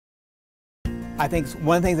I think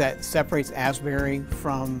one of the things that separates Asbury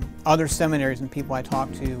from other seminaries and people I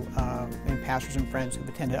talk to, and pastors and friends who've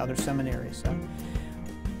attended other seminaries,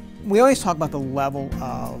 we always talk about the level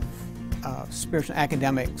of spiritual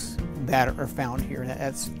academics that are found here.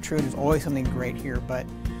 That's true, there's always something great here, but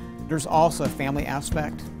there's also a family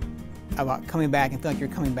aspect about coming back and feel like you're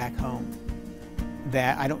coming back home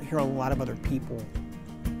that I don't hear a lot of other people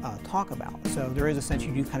talk about. So there is a sense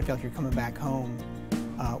you do kind of feel like you're coming back home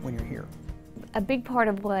when you're here. A big part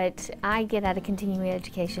of what I get out of continuing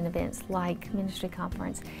education events like Ministry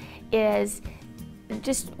Conference is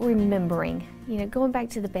just remembering, going back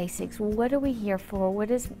to the basics. What are we here for? What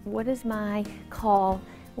is my call?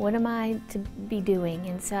 What am I to be doing?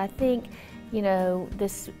 And so I think,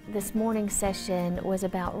 this morning session was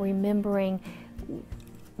about remembering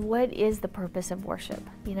what is the purpose of worship?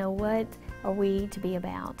 What are we to be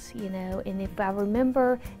about? And if I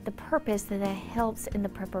remember the purpose, then that helps in the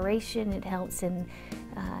preparation, it helps in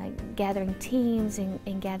gathering teams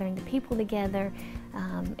and gathering the people together.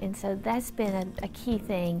 And so that's been a key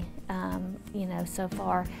thing, so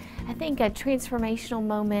far. I think a transformational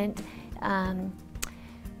moment,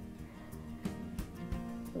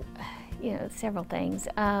 several things.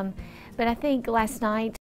 But I think last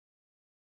night,